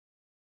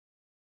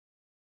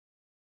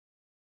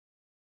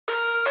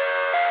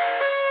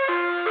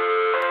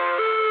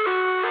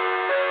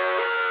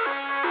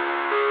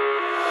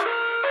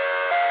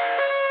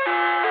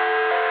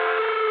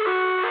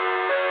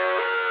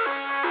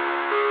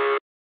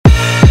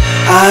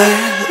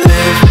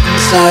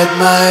inside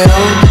my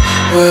own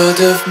world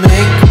of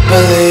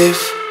make-believe.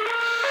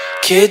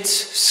 Kids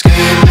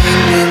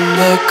screaming in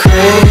their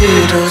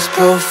cradles,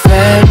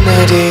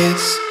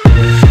 profanities.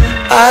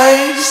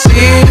 I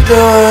see the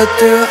world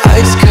through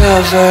ice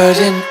covered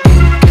in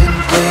ink and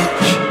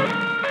bleach.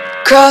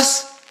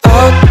 Cross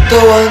out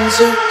the ones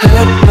who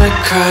heard my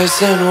cries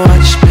and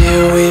watched me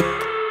weep.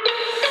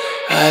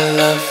 I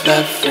love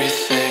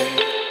everything.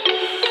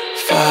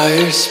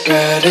 Fire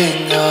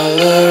spreading all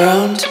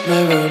around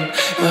my room.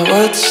 My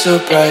world's so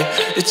bright,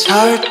 it's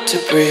hard to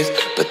breathe,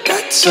 but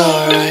that's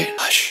alright.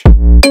 Hush.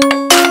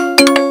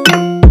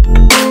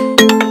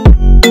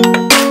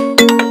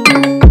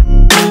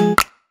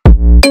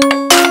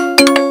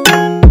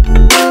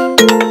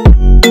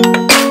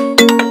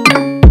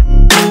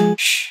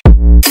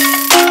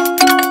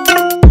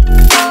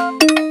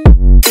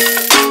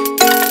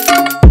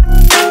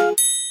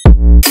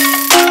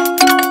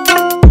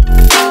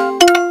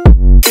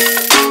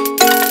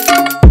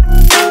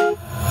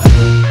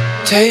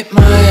 Tape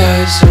my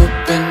eyes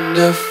open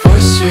to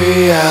force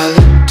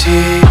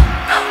reality.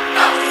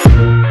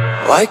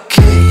 Why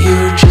can't you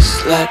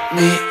just let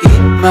me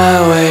eat my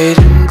weight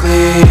in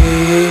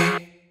glee?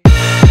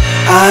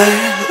 I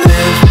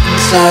live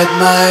inside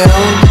my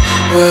own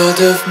world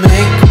of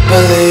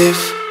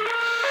make-believe.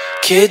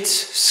 Kids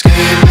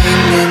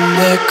screaming in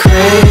their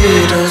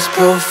cradles,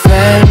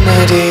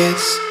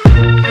 profanities.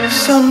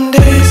 Some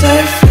days I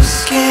feel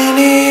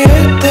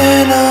skinnier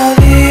than all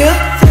the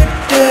other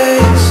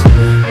days.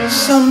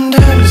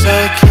 Sometimes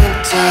I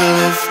can't tell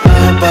if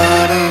my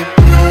body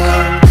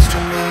belongs to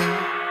me.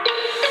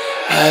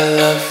 I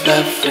love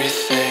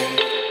everything.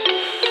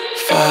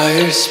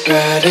 Fire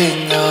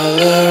spreading all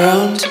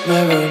around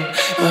my room.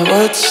 My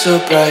world's so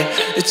bright,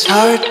 it's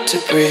hard to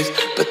breathe,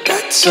 but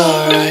that's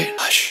alright.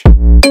 Hush.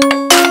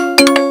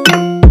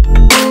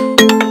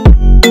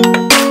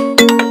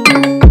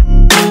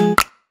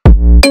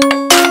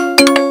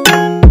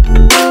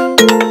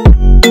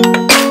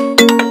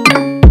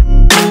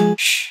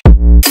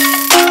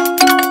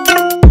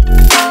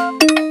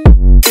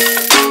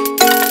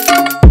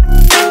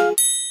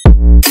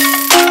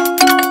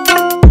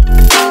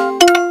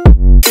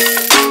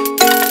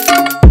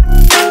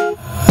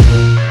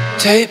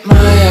 Tape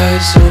my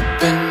eyes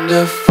open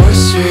to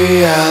force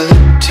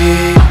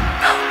reality.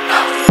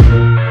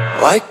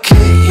 Why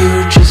can't you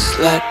just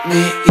let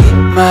me eat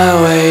my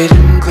weight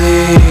in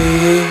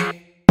glee?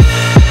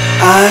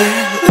 I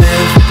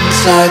live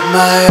inside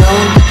my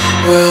own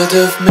world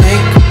of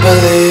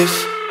make-believe.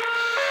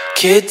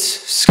 Kids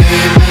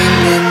screaming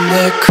in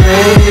their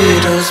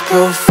cradles,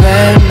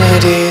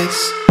 profanities.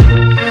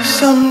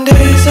 Some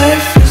days I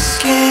feel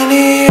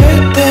skinnier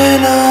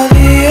than all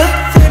the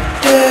other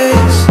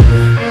days.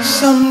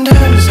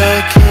 Sometimes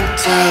I can't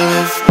tell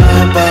if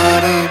my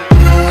body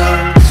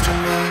belongs to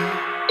me.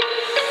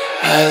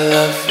 I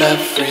love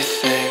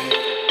everything.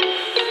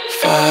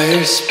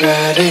 Fire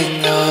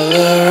spreading all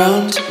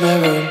around my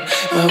room.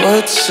 My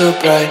world's so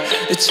bright,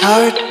 it's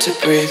hard to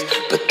breathe,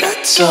 but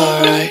that's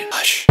alright.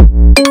 Hush.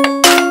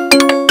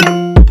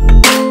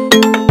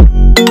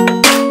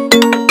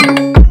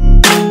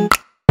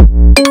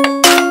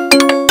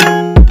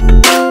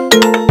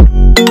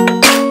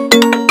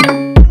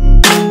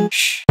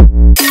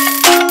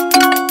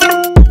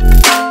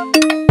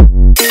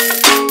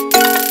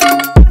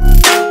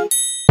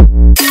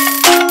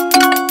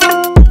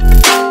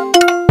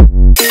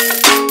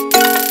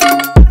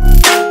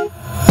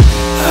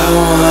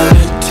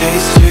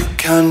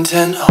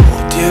 Content,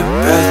 hold your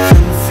breath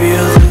and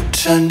feel the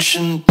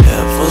tension.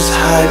 Devils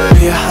hide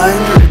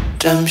behind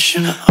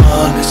redemption.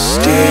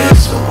 Honesty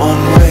is a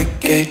one-way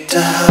gate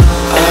to hell.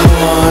 I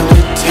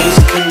wanna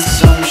taste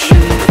consumption.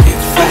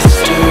 Breathe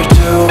faster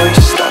to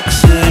waste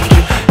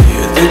oxygen.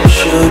 Hear the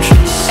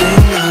children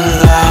sing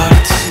aloud.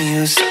 It's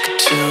music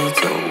till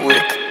the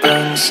wick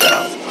burns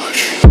out.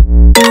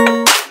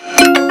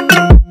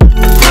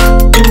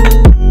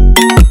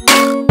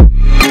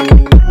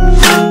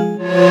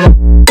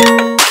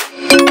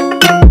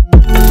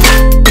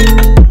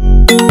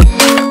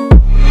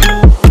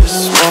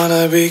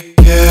 Be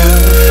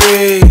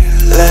carefree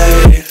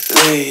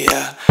lately,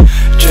 yeah.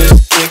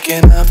 Just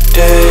kicking up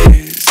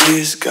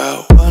daisies.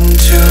 Got one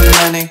too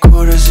many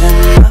quarters in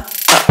my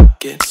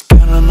pockets.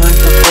 Count 'em like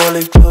the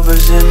 4-leaf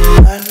clovers in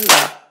my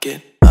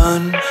locket.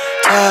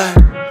 Untied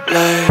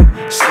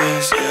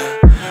laces, yeah.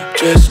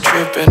 Just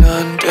tripping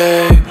on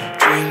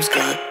daydreams.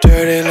 Got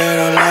dirty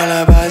little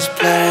lullabies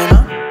playing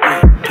on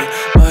repeat.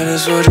 Might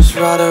as well just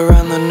ride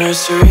around the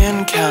nursery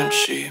and count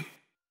sheep.